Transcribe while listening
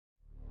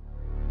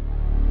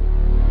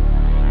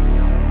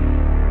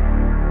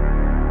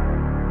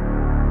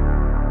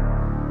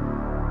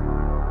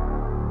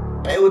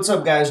what's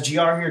up, guys?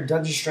 GR here,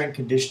 Dungeon Strength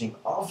Conditioning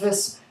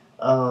Office.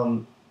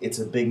 It's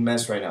a big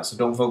mess right now, so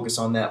don't focus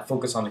on that.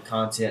 Focus on the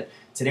content.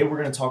 Today, we're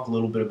going to talk a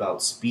little bit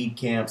about speed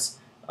camps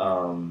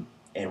and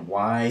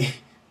why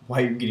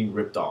you're getting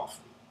ripped off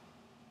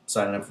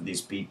signing up for these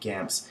speed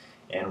camps,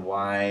 and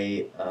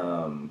why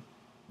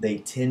they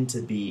tend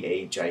to be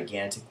a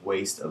gigantic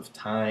waste of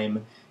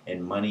time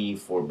and money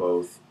for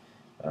both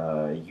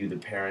you, the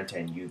parent,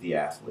 and you, the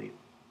athlete.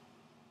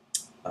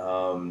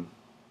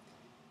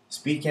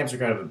 Speed camps are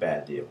kind of a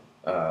bad deal,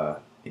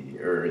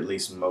 or at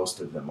least most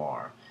of them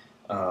are.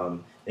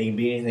 They can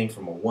be anything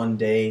from a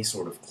one-day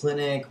sort of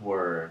clinic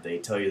where they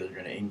tell you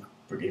they're going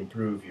to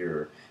improve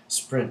your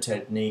sprint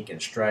technique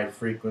and stride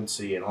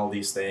frequency and all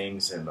these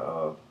things in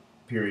a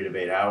period of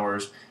 8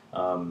 hours,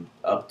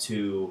 up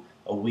to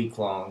a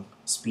week-long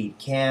speed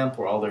camp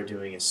where all they're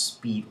doing is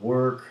speed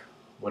work,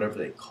 whatever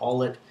they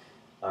call it.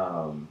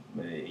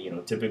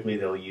 Typically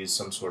they'll use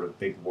some sort of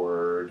big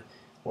word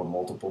or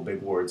multiple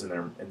big words in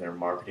their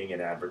marketing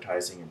and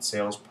advertising and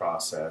sales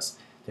process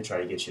to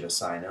try to get you to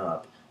sign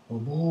up.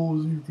 Oh,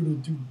 you're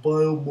going to do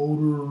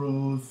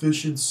biomotor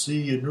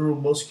efficiency and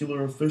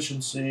neuromuscular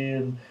efficiency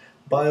and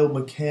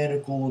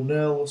biomechanical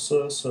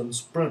analysis and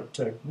sprint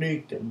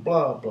technique and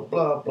blah, blah,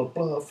 blah, blah,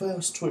 blah,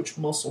 fast twitch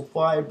muscle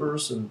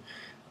fibers and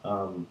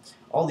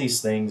all these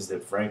things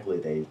that,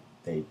 frankly,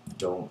 they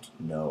don't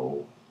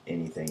know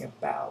anything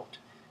about.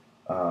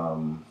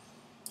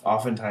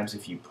 Oftentimes,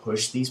 if you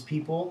push these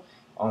people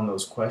on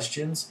those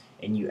questions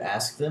and you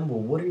ask them, well,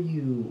 what are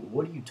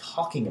you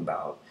talking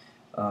about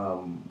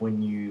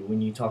when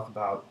you talk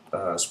about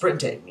sprint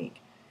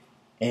technique,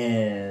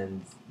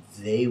 and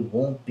they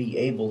won't be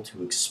able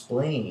to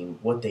explain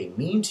what they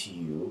mean to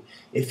you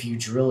if you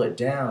drill it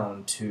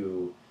down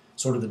to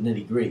sort of the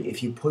nitty-gritty,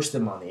 if you push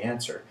them on the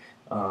answer.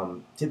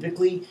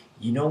 Typically,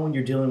 when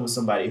you're dealing with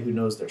somebody who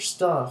knows their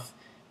stuff,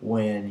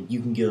 when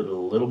you can get it a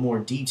little more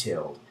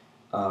detailed.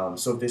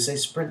 So if they say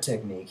sprint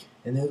technique,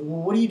 and then,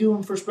 well, what are you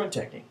doing for sprint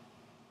technique?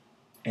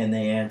 And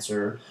they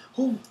answer,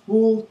 oh,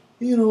 well,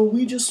 we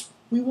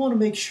want to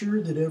make sure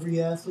that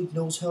every athlete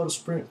knows how to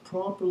sprint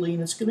properly,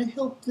 and it's going to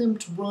help them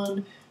to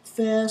run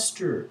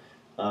faster.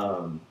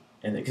 And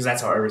because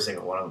that's how every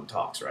single one of them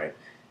talks, right?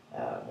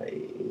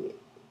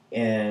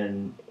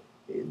 And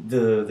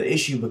the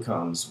issue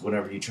becomes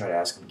whenever you try to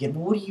ask them again,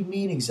 well, what do you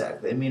mean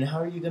exactly? I mean, how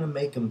are you going to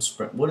make them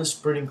sprint? What does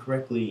sprinting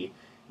correctly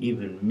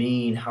even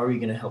mean? How are you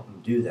going to help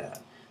them do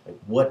that? Like,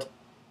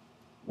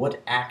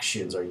 what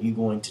actions are you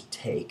going to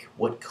take?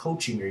 What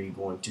coaching are you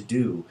going to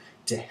do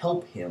to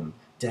help him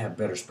to have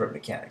better sprint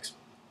mechanics?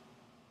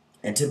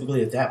 And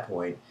typically at that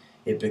point,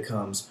 it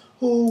becomes,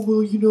 oh, well,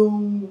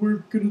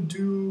 we're going to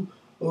do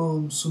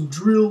some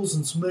drills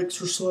and some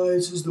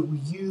exercises that we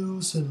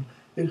use, and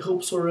it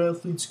helps our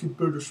athletes get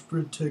better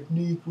sprint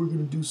technique. We're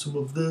going to do some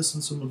of this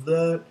and some of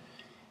that.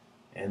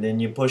 And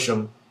then you push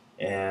them,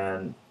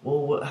 and,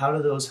 well, how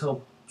do those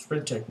help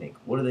sprint technique?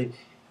 What are they?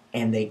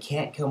 And they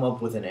can't come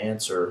up with an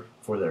answer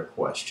for their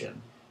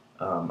question,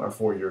 or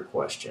for your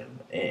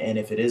question. And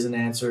if it is an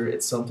answer,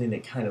 it's something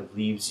that kind of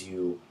leaves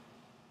you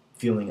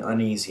feeling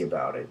uneasy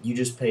about it. You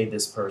just paid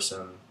this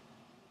person,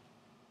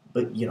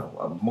 but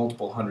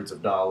multiple hundreds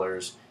of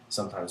dollars,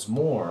 sometimes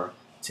more,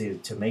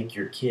 to make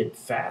your kid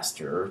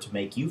faster, or to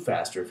make you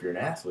faster if you're an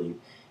athlete,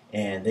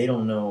 and they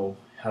don't know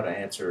how to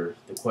answer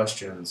the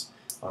questions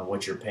on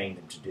what you're paying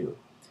them to do.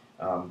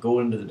 Go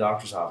into the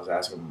doctor's office,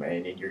 ask them,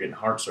 and you're getting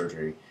heart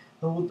surgery.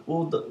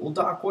 Well,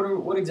 doc,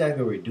 what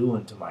exactly are we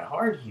doing to my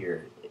heart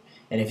here?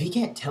 And if he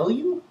can't tell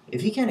you,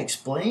 if he can't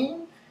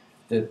explain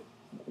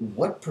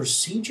what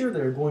procedure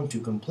they're going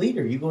to complete,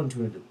 or you go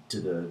to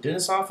the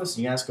dentist's office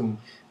and you ask them,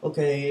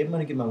 okay, I'm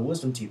going to get my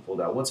wisdom teeth pulled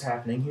out, what's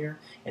happening here?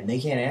 And they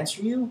can't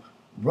answer you,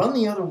 run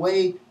the other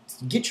way,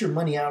 get your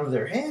money out of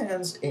their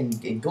hands,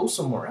 and go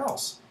somewhere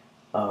else.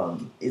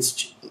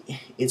 It's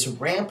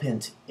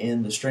rampant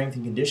in the strength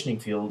and conditioning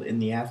field, in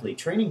the athlete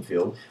training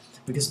field,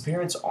 because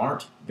parents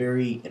aren't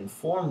very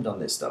informed on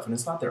this stuff, and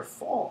it's not their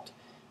fault.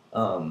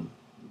 I'm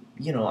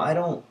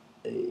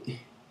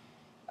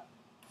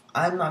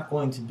not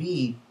going to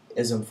be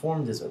as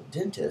informed as a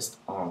dentist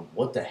on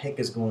what the heck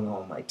is going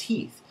on with my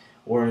teeth,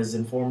 or as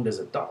informed as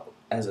a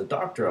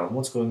doctor on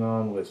what's going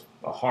on with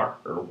a heart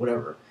or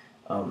whatever.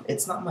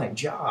 It's not my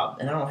job,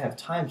 and I don't have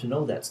time to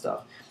know that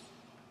stuff.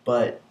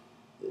 But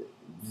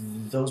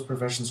those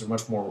professions are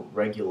much more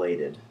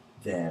regulated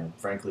than,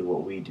 frankly,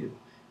 what we do.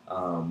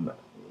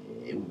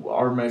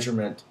 Our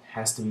measurement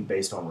has to be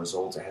based on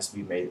results. It has to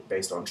be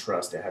based on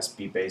trust. It has to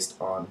be based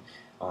on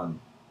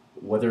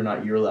whether or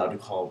not you're allowed to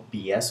call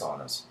BS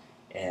on us.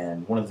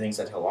 And one of the things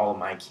I tell all of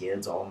my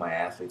kids, all of my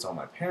athletes, all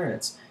my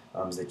parents,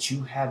 is that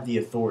you have the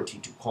authority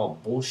to call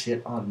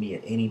bullshit on me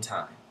at any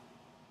time.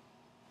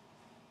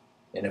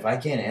 And if I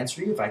can't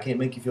answer you, if I can't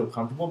make you feel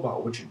comfortable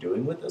about what you're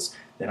doing with us,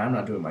 then I'm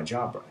not doing my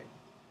job right.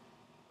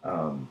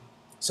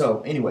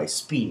 So anyway,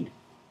 speed.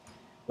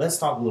 Let's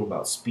talk a little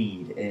about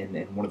speed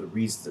and one of the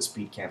reasons that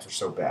speed camps are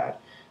so bad.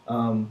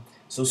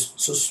 So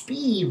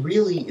speed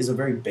really is a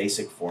very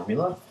basic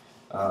formula.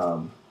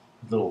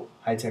 Little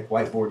high-tech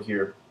whiteboard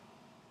here.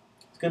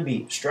 going to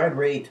be stride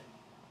rate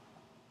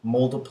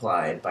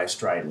multiplied by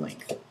stride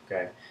length.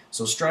 Okay,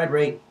 so stride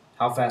rate,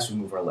 how fast we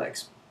move our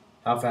legs,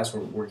 how fast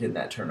we're getting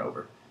that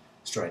turnover.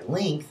 Stride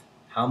length,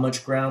 how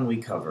much ground we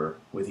cover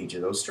with each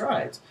of those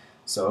strides.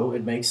 So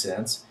it makes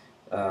sense.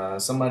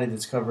 Somebody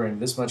that's covering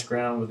this much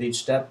ground with each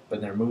step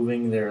and they're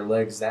moving their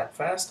legs that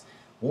fast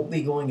won't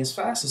be going as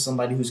fast as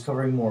somebody who's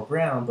covering more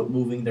ground but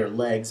moving their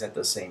legs at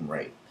the same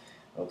rate.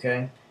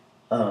 Okay,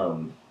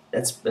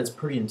 that's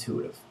pretty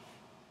intuitive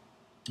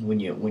when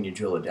you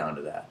drill it down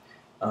to that.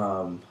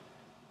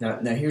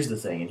 Now here's the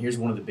thing, and here's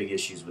one of the big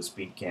issues with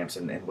speed camps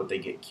and what they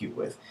get cute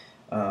with.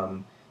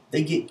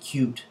 They get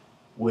cute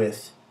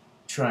with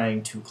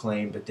trying to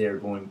claim that they're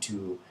going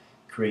to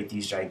create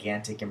these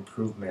gigantic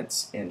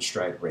improvements in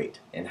stride rate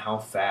and how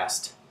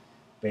fast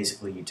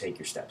basically you take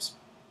your steps.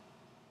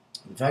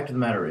 The fact of the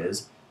matter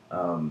is,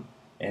 and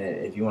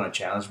if you want to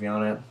challenge me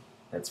on it,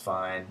 that's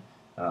fine.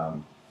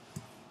 I've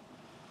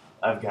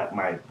got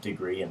my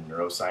degree in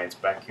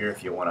neuroscience back here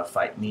if you want to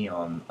fight me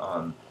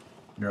on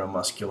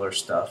neuromuscular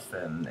stuff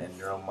and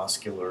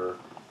neuromuscular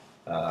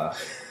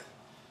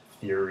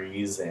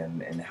theories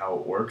and how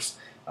it works.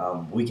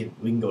 We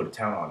can go to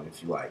town on it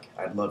if you like.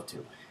 I'd love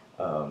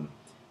to.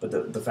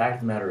 But the fact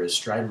of the matter is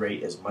stride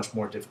rate is much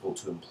more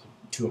difficult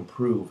to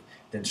improve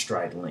than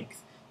stride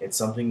length. It's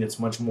something that's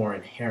much more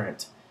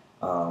inherent,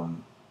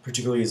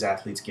 particularly as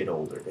athletes get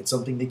older. It's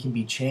something that can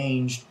be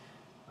changed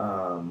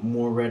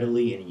more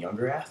readily in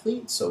younger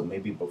athletes. So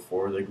maybe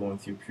before they're going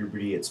through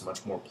puberty, it's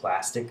much more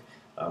plastic,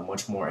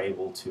 much more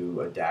able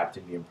to adapt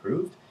and be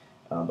improved.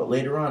 But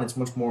later on, it's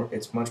much more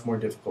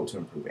difficult to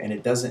improve, and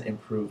it doesn't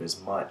improve as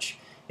much.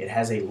 It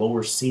has a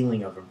lower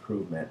ceiling of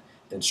improvement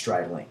than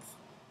stride length.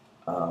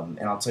 And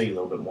I'll tell you a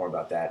little bit more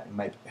about that. It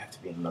might have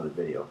to be in another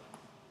video.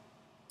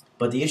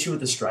 But the issue with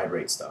the stride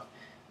rate stuff,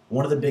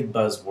 one of the big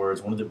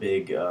buzzwords, one of the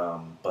big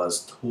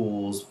buzz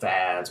tools,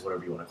 fads,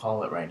 whatever you want to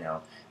call it right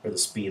now, are the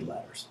speed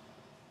ladders.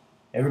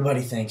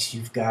 Everybody thinks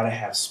you've got to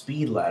have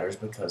speed ladders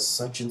because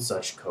such and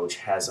such coach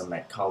has them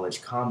at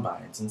college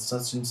combines, and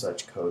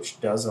such coach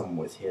does them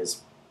with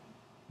his,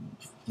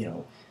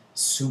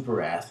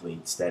 super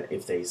athletes that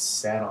if they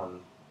sat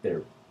on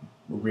their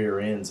rear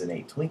ends and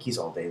ate Twinkies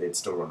all day, they'd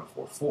still run a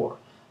 4.4.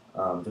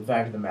 The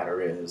fact of the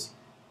matter is,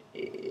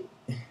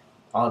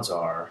 odds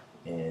are,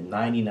 in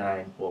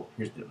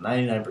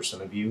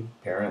 99% of you,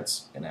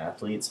 parents and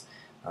athletes,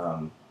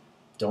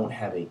 don't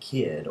have a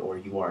kid, or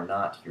you are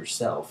not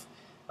yourself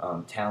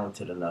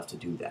talented enough to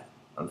do that,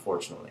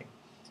 unfortunately.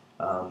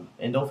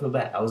 And don't feel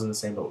bad. I was in the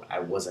same boat. I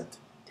wasn't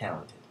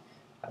talented.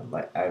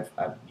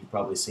 You've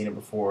probably seen it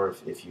before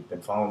if you've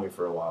been following me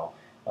for a while.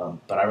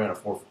 But I ran a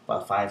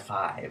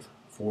 5.5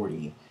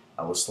 40.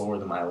 I was slower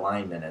than my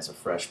lineman as a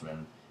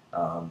freshman,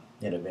 and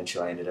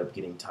eventually I ended up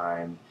getting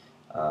time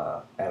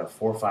at a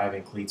 4.5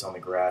 in cleats on the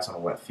grass on a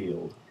wet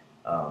field.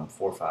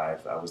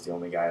 4.5. I was the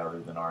only guy other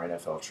than our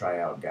NFL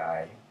tryout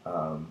guy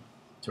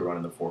to run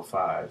in the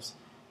 4.5s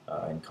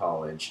in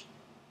college,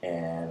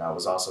 and I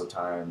was also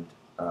timed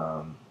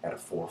at a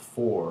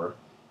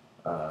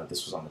 4.4.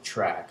 This was on the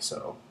track,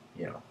 so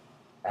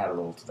add a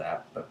little to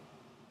that, but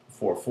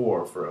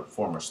 4.4 for a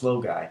former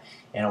slow guy,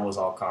 and I was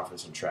all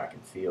conference in track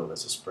and field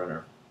as a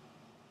sprinter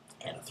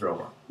and a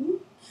thrower.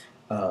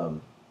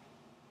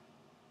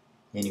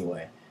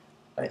 Anyway,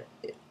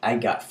 I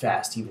got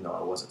fast even though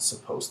I wasn't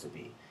supposed to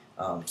be.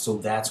 So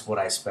that's what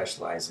I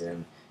specialize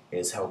in,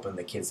 is helping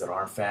the kids that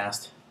aren't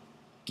fast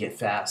get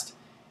fast,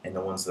 and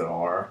the ones that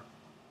are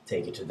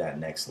take it to that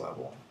next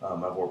level.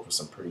 I've worked with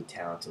some pretty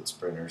talented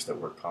sprinters that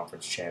were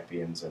conference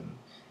champions, and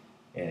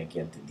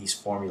again, these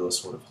formulas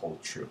sort of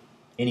hold true.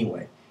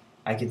 Anyway,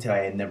 I can tell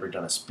you I had never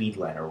done a speed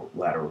ladder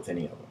with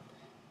any of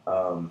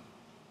them.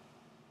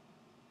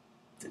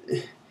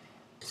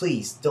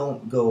 Please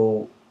don't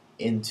go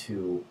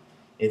into,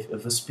 if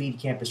a speed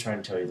camp is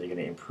trying to tell you they're going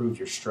to improve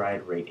your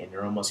stride rate and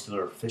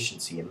neuromuscular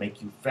efficiency and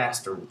make you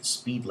faster with the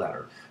speed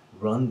ladder,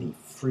 run the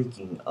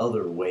freaking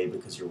other way,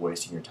 because you're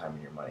wasting your time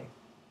and your money.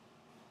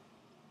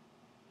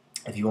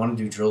 If you want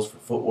to do drills for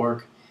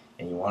footwork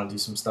and you want to do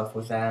some stuff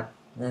with that,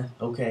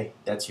 okay,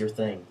 that's your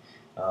thing.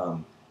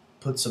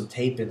 Put some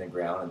tape in the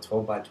ground and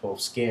 12 by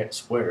 12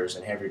 squares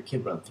and have your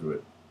kid run through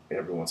it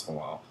every once in a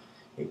while.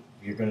 If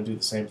you're going to do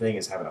the same thing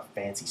as having a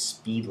fancy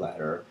speed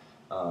ladder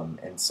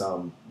and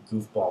some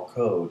goofball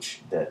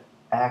coach that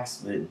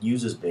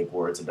uses big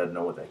words and doesn't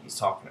know what he's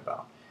talking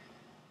about.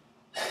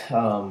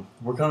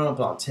 We're coming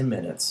up on 10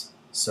 minutes,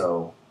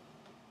 so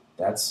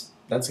that's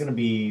going to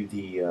be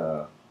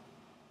the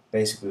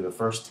basically the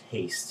first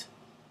taste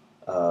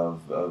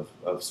of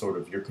sort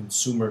of your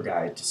consumer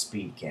guide to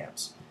speed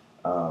camps.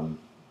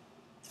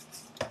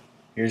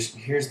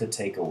 Here's the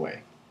takeaway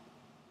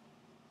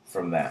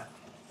from that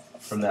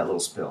little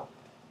spill.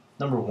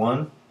 Number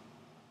one,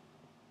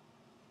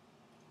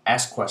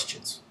 ask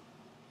questions.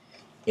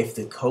 If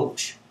the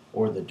coach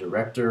or the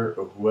director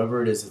or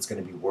whoever it is that's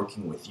going to be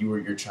working with you or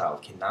your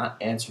child cannot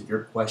answer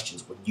your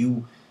questions when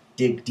you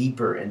dig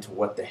deeper into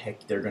what the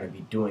heck they're going to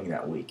be doing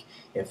that week,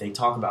 if they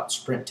talk about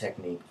sprint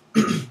technique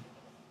and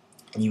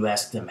you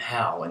ask them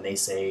how and they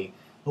say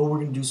oh, we're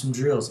going to do some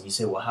drills. And you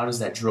say, well, how does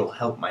that drill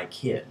help my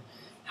kid?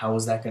 How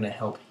is that going to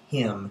help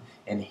him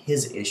and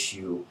his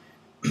issue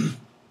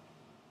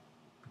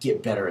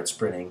get better at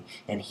sprinting?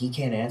 And he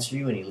can't answer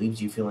you and he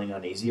leaves you feeling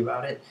uneasy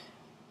about it.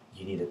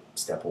 You need to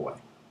step away.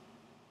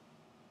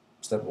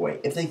 Step away.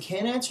 If they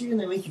can answer you and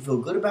they make you feel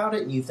good about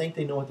it and you think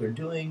they know what they're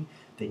doing,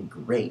 then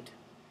great.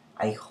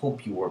 I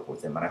hope you work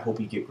with them and I hope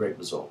you get great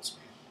results.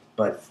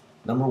 But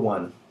number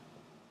one,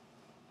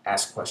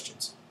 ask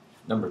questions.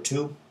 Number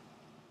two,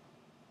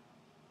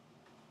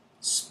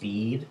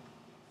 speed,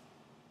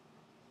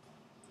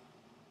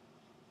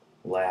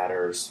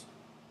 ladders,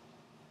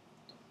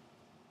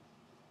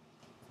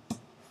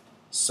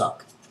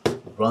 suck.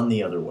 Run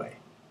the other way.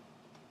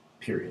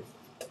 Period.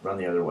 Run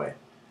the other way.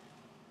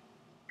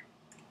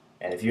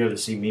 And if you ever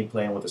see me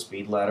playing with a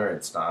speed ladder,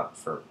 it's not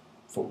for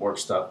footwork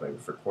stuff, maybe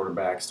for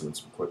quarterbacks doing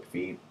some quick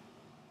feet,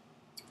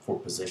 for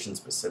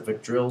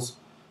position-specific drills,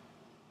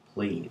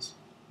 please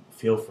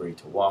feel free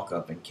to walk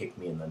up and kick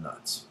me in the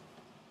nuts.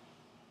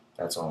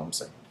 That's all I'm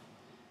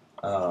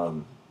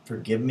saying.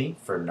 Forgive me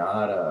for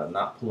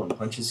not pulling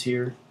punches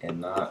here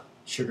and not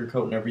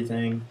sugarcoating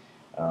everything,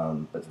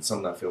 but it's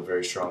something I feel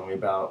very strongly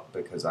about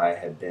because I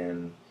had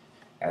been,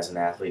 as an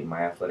athlete in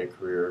my athletic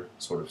career,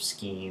 sort of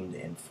schemed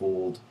and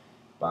fooled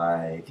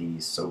by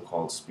these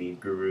so-called speed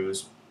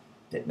gurus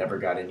that never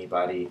got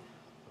anybody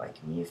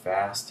like me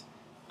fast,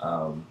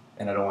 and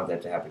I don't want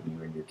that to happen to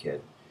you and your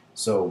kid.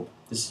 So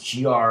this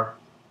is GR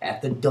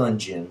at the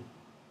dungeon.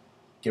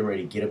 Get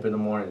ready to get up in the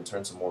morning and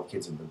turn some more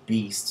kids into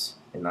beasts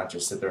and not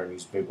just sit there and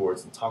use big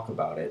words and talk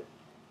about it.